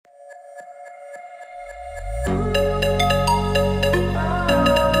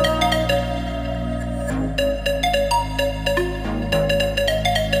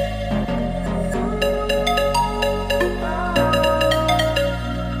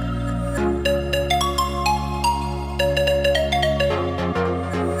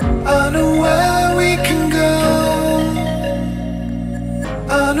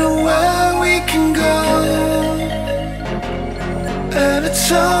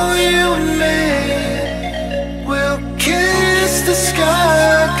So you and me will kiss the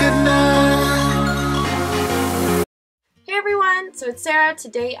sky goodnight. Hey everyone, so it's Sarah.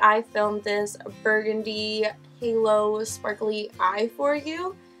 Today I filmed this burgundy halo sparkly eye for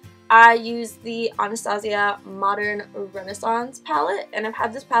you. I used the Anastasia Modern Renaissance palette, and I've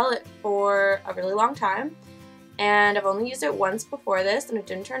had this palette for a really long time, and I've only used it once before this and it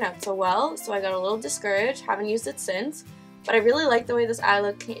didn't turn out so well, so I got a little discouraged. Haven't used it since. But I really like the way this eye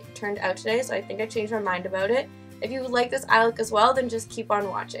look turned out today, so I think I changed my mind about it. If you would like this eye look as well, then just keep on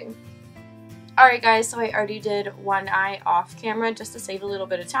watching. Alright guys, so I already did one eye off camera just to save a little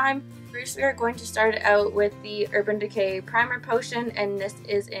bit of time. First we are going to start out with the Urban Decay Primer Potion, and this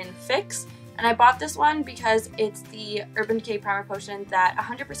is in Fix. And I bought this one because it's the Urban Decay Primer Potion that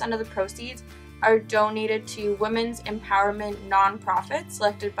 100% of the proceeds are donated to women's empowerment nonprofits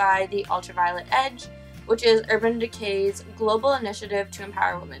selected by the Ultraviolet Edge, which is Urban Decay's global initiative to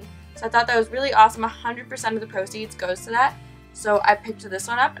empower women. So I thought that was really awesome. 100% of the proceeds goes to that. So I picked this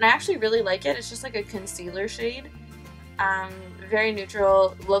one up, and I actually really like it. It's just like a concealer shade. Very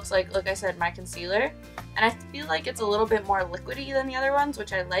neutral, looks like I said, my concealer. And I feel like it's a little bit more liquidy than the other ones,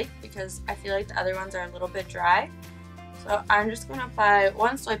 which I like because I feel like the other ones are a little bit dry. So I'm just going to apply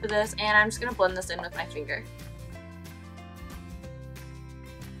one swipe of this, and I'm just going to blend this in with my finger.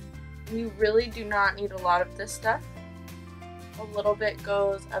 You really do not need a lot of this stuff. A little bit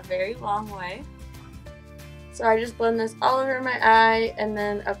goes a very long way. So I just blend this all over my eye and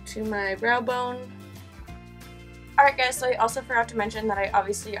then up to my brow bone. Alright guys, so I also forgot to mention that I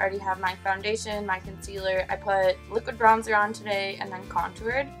obviously already have my foundation, my concealer. I put liquid bronzer on today and then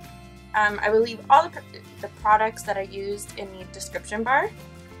contoured. I will leave all the products that I used in the description bar.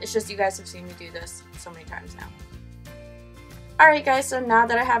 It's just you guys have seen me do this so many times now. Alright guys, so now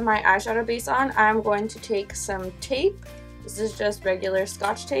that I have my eyeshadow base on, I'm going to take some tape. This is just regular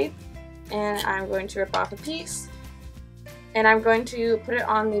Scotch tape, and I'm going to rip off a piece, and I'm going to put it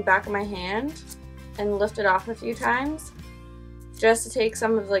on the back of my hand and lift it off a few times just to take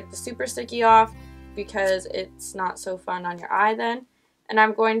some of the super sticky off, because it's not so fun on your eye then. And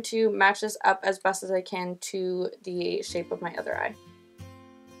I'm going to match this up as best as I can to the shape of my other eye.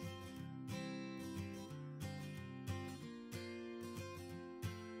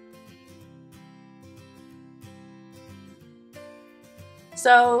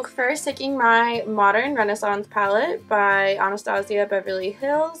 So first, taking my Modern Renaissance palette by Anastasia Beverly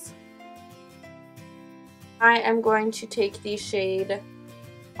Hills, I am going to take the shade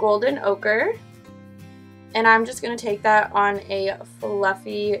Golden Ochre, and I'm just going to take that on a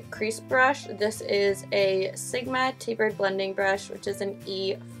fluffy crease brush. This is a Sigma tapered blending brush, which is an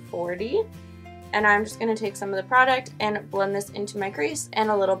E40, and I'm just going to take some of the product and blend this into my crease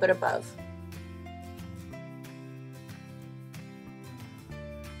and a little bit above.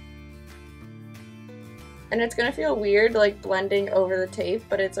 And it's going to feel weird blending over the tape,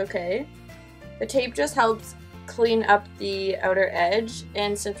 but it's okay. The tape just helps clean up the outer edge,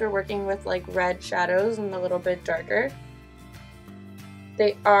 and since we're working with red shadows and a little bit darker,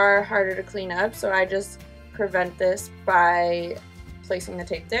 they are harder to clean up, so I just prevent this by placing the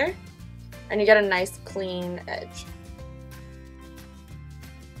tape there, and you get a nice clean edge.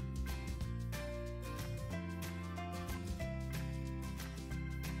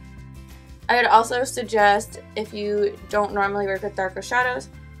 I would also suggest, if you don't normally work with darker shadows,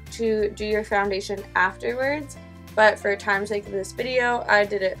 to do your foundation afterwards, but for time's sake of this video, I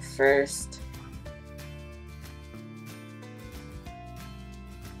did it first.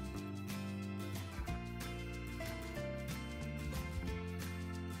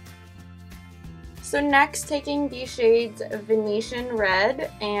 So next, taking the shades Venetian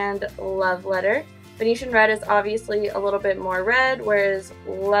Red and Love Letter. Venetian Red is obviously a little bit more red, whereas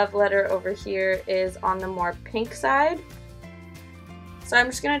Love Letter over here is on the more pink side. So I'm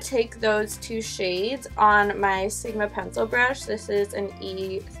just going to take those two shades on my Sigma pencil brush. This is an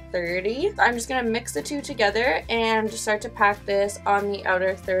E30. I'm just going to mix the two together and start to pack this on the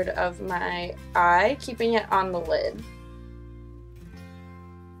outer third of my eye, keeping it on the lid.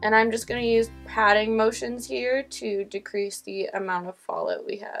 And I'm just going to use patting motions here to decrease the amount of fallout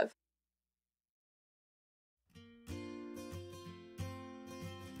we have.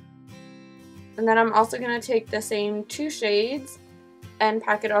 And then I'm also going to take the same 2 shades and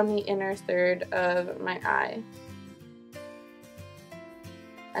pack it on the inner third of my eye.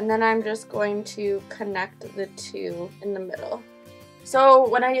 And then I'm just going to connect the 2 in the middle. So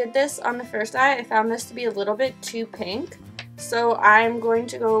when I did this on the first eye, I found this to be a little bit too pink. So I'm going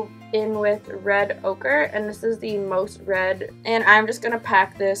to go in with red ochre, and this is the most red, and I'm just going to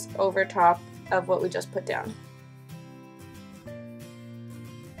pack this over top of what we just put down.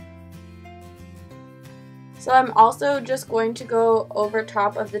 So I'm also just going to go over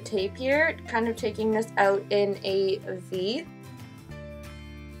top of the tape here, kind of taking this out in a V.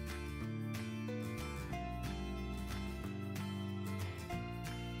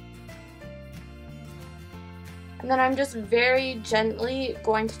 And then I'm just very gently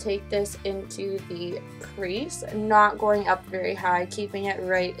going to take this into the crease, not going up very high, keeping it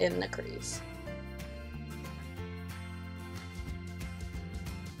right in the crease.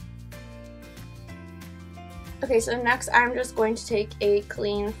 Okay, so next I'm just going to take a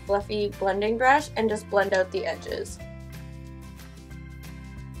clean, fluffy blending brush and just blend out the edges.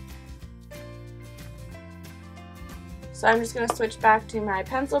 So I'm just going to switch back to my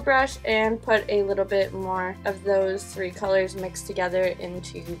pencil brush and put a little bit more of those 3 colors mixed together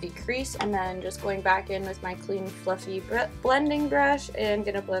into the crease, and then just going back in with my clean fluffy blending brush and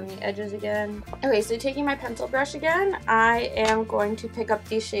going to blend the edges again. Okay, so taking my pencil brush again, I am going to pick up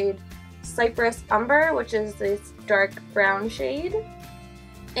the shade Cypress Umber, which is this dark brown shade.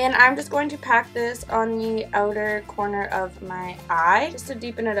 And I'm just going to pack this on the outer corner of my eye just to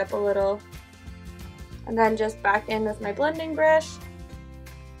deepen it up a little. And then just back in with my blending brush.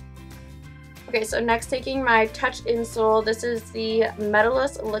 Okay, so next taking my Touch Insole, this is the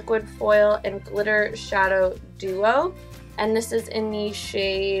Metalist Liquid Foil and Glitter Shadow Duo. And this is in the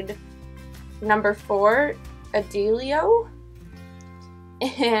shade number 4, Adelio.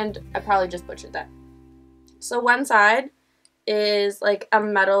 And I probably just butchered that. So one side is like a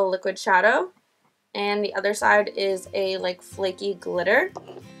metal liquid shadow, and the other side is a like flaky glitter.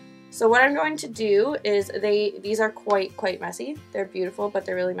 So what I'm going to do is these are quite messy. They're beautiful, but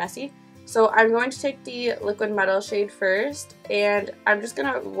they're really messy. So I'm going to take the liquid metal shade first, and I'm just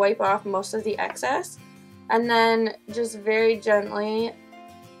going to wipe off most of the excess, and then just very gently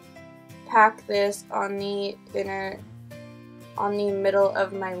pack this on the middle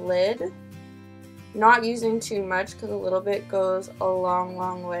of my lid. Not using too much because a little bit goes a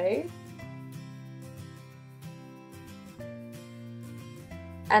long way.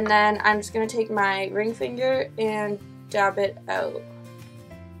 And then I'm just going to take my ring finger and dab it out.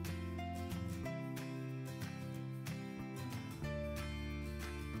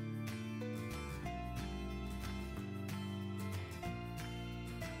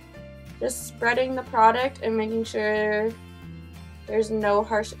 Just spreading the product and making sure there's no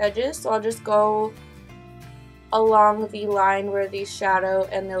harsh edges. So I'll just go along the line where the shadow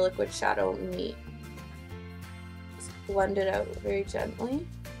and the liquid shadow meet. Just blend it out very gently.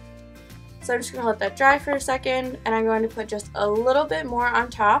 So I'm just going to let that dry for a second, and I'm going to put just a little bit more on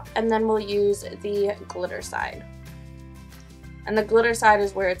top, and then we'll use the glitter side. And the glitter side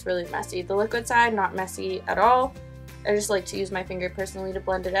is where it's really messy. The liquid side, not messy at all. I just like to use my finger personally to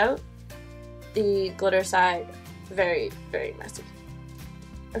blend it out. The glitter side, very messy.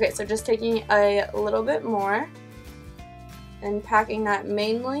 Okay, so just taking a little bit more and packing that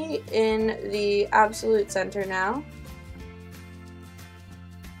mainly in the absolute center now.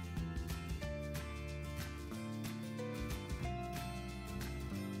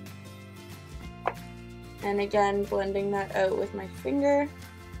 And again, blending that out with my finger.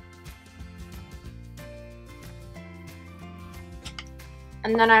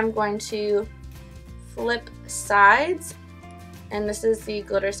 And then I'm going to flip sides. And this is the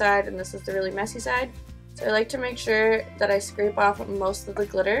glitter side, and this is the really messy side. So I like to make sure that I scrape off most of the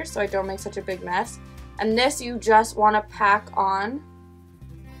glitter so I don't make such a big mess. And this you just want to pack on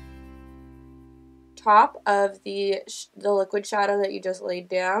top of the liquid shadow that you just laid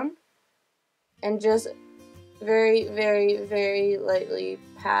down. And just very lightly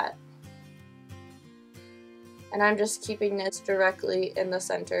pat. And I'm just keeping this directly in the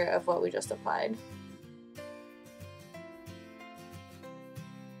center of what we just applied.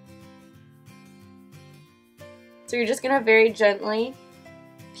 So you're just going to very gently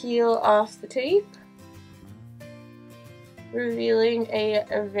peel off the tape, revealing a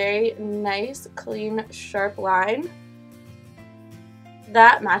very nice, clean, sharp line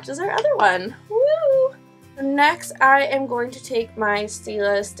that matches our other one. Woo! Next, I am going to take my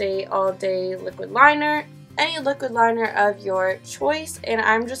Stila Stay All Day liquid liner, any liquid liner of your choice, and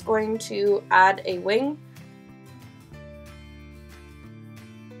I'm just going to add a wing.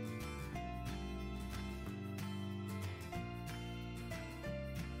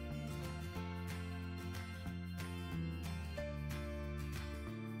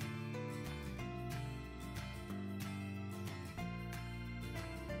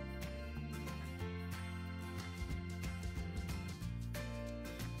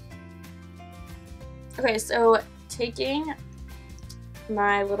 Okay, so taking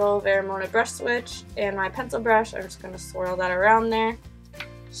my little Vermona brush switch and my pencil brush, I'm just going to swirl that around there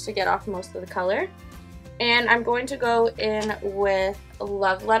just to get off most of the color. And I'm going to go in with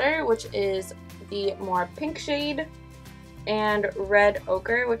Love Letter, which is the more pink shade, and Red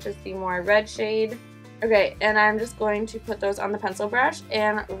Ochre, which is the more red shade. Okay, and I'm just going to put those on the pencil brush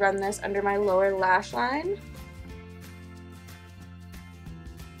and run this under my lower lash line.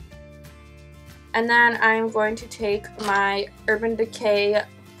 And then I'm going to take my Urban Decay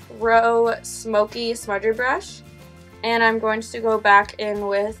Pro Smoky Smudger brush, and I'm going to go back in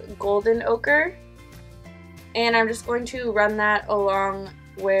with Golden Ochre, and I'm just going to run that along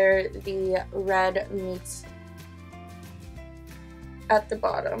where the red meets at the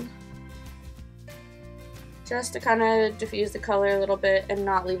bottom, just to kind of diffuse the color a little bit and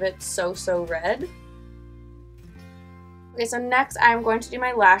not leave it so red. Okay, so next I'm going to do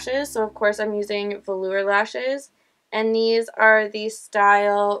my lashes. So of course I'm using velour lashes, and these are the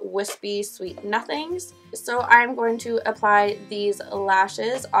Style Wispy Sweet Nothings. So I'm going to apply these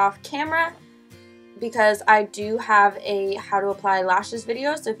lashes off camera because I do have a how to apply lashes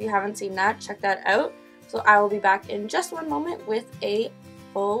video, so if you haven't seen that, check that out. So I will be back in just one moment with a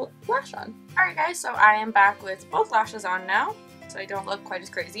full lash on. Alright guys, so I am back with both lashes on now, so I don't look quite as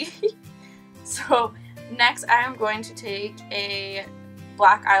crazy. So next I am going to take a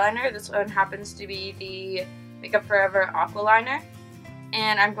black eyeliner. This one happens to be the Makeup Forever Aqua Liner,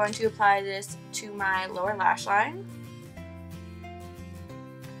 and I'm going to apply this to my lower lash line.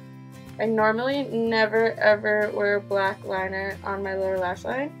 I normally never ever wear black liner on my lower lash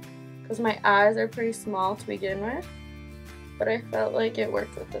line because my eyes are pretty small to begin with, but I felt like it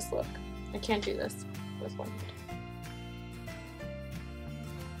worked with this look. I can't do this with one hand.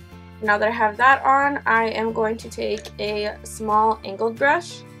 Now that I have that on, I am going to take a small angled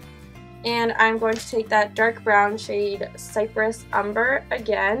brush, and I'm going to take that dark brown shade Cypress Umber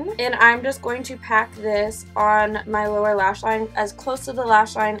again, and I'm just going to pack this on my lower lash line as close to the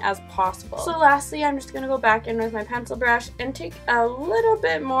lash line as possible. So lastly, I'm just going to go back in with my pencil brush and take a little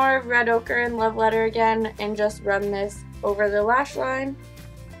bit more Red Ochre and Love Letter again and just run this over the lash line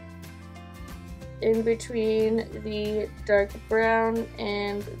in between the dark brown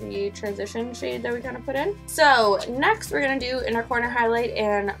and the transition shade that we kind of put in. So next we're going to do inner corner highlight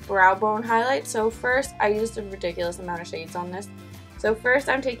and brow bone highlight. So first, I used a ridiculous amount of shades on this. So first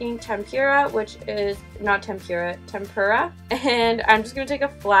I'm taking Tempura, which is not Tempura, Tempura, and I'm just going to take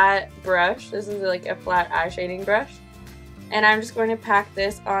a flat brush. This is like a flat eye shading brush, and I'm just going to pack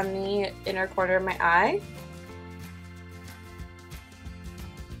this on the inner corner of my eye.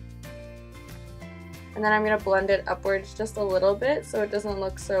 And then I'm going to blend it upwards just a little bit so it doesn't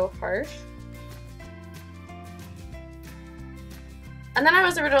look so harsh. And then I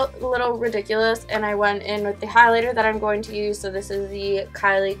was a little ridiculous and I went in with the highlighter that I'm going to use. So this is the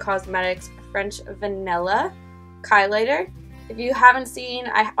Kylie Cosmetics French Vanilla Highlighter. If you haven't seen,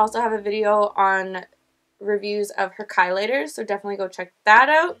 I also have a video on reviews of her highlighters, so definitely go check that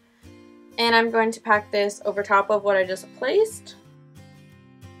out. And I'm going to pack this over top of what I just placed.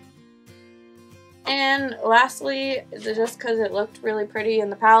 And lastly, just because it looked really pretty in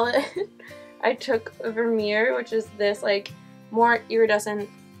the palette, I took Vermeer, which is this like more iridescent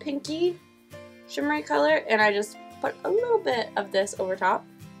pinky shimmery color, and I just put a little bit of this over top.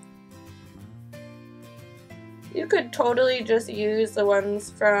 You could totally just use the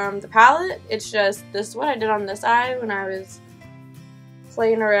ones from the palette. It's just this is what I did on this eye when I was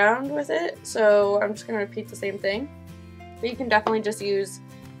playing around with it, so I'm just going to repeat the same thing. But you can definitely just use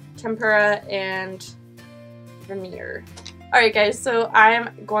Tempura and Vermeer. Alright guys, so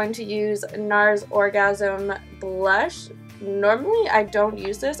I'm going to use NARS Orgasm Blush. Normally I don't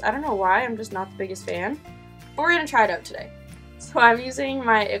use this. I don't know why, I'm just not the biggest fan. But we're going to try it out today. So I'm using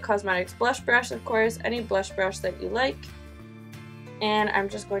my IT Cosmetics blush brush, of course, any blush brush that you like. And I'm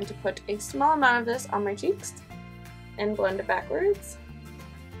just going to put a small amount of this on my cheeks and blend it backwards.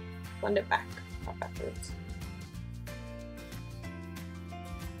 Blend it back, not backwards.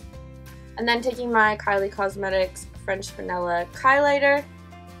 And then taking my Kylie Cosmetics French Vanilla Highlighter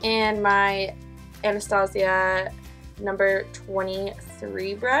and my Anastasia number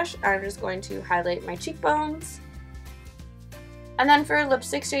 23 brush, I'm just going to highlight my cheekbones. And then for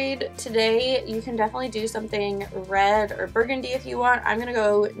lipstick shade today, you can definitely do something red or burgundy if you want. I'm going to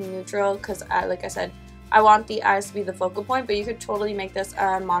go neutral because, like I said, I want the eyes to be the focal point, but you could totally make this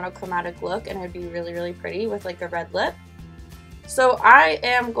a monochromatic look and it would be really pretty with like a red lip. So I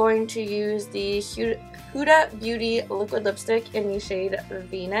am going to use the Huda Beauty liquid lipstick in the shade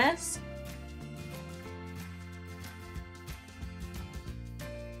Venus.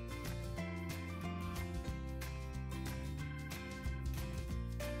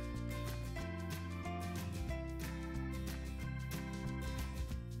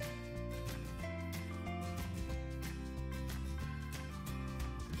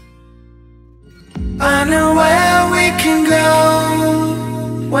 I know where we can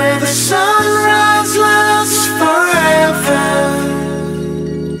go, where the sunrise lasts forever,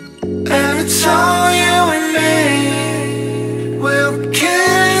 and it's all you and me. We'll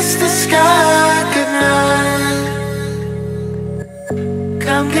kiss the sky goodnight.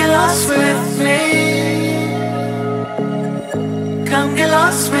 Come get lost with me. Come get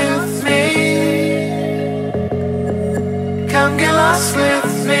lost with me. Come get lost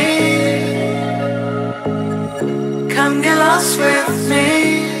with me. Come get lost with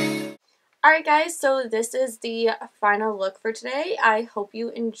me. Alright guys, so this is the final look for today. I hope you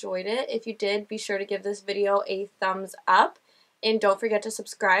enjoyed it. If you did, be sure to give this video a thumbs up. And don't forget to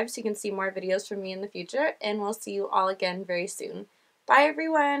subscribe so you can see more videos from me in the future. And we'll see you all again very soon. Bye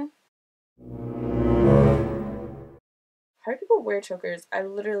everyone! How do people wear chokers? I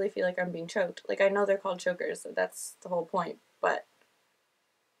literally feel like I'm being choked. Like, I know they're called chokers, so that's the whole point. But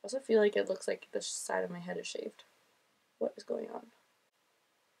I also feel like it looks like the side of my head is shaved. What is going on?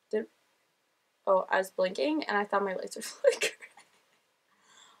 Oh, I was blinking and I thought my lights were flickering.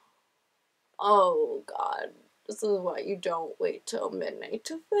 Oh god. This is why you don't wait till midnight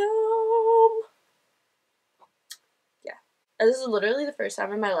to film. Yeah. This is literally the first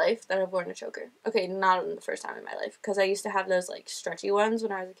time in my life that I've worn a choker. Okay, not the first time in my life, because I used to have those like stretchy ones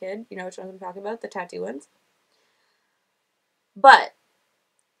when I was a kid. You know which ones I'm talking about? The tattoo ones. But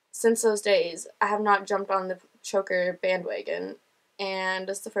since those days, I have not jumped on the choker bandwagon. And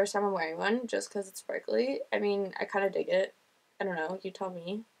it's the first time I'm wearing one, just because it's sparkly. I mean, I kind of dig it. I don't know, you tell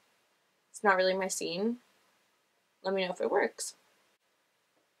me. It's not really my scene. Let me know if it works.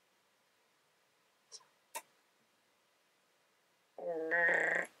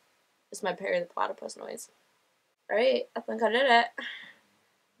 It's my Perry the Platypus noise. Alright, I think I did it.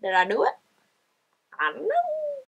 Did I do it?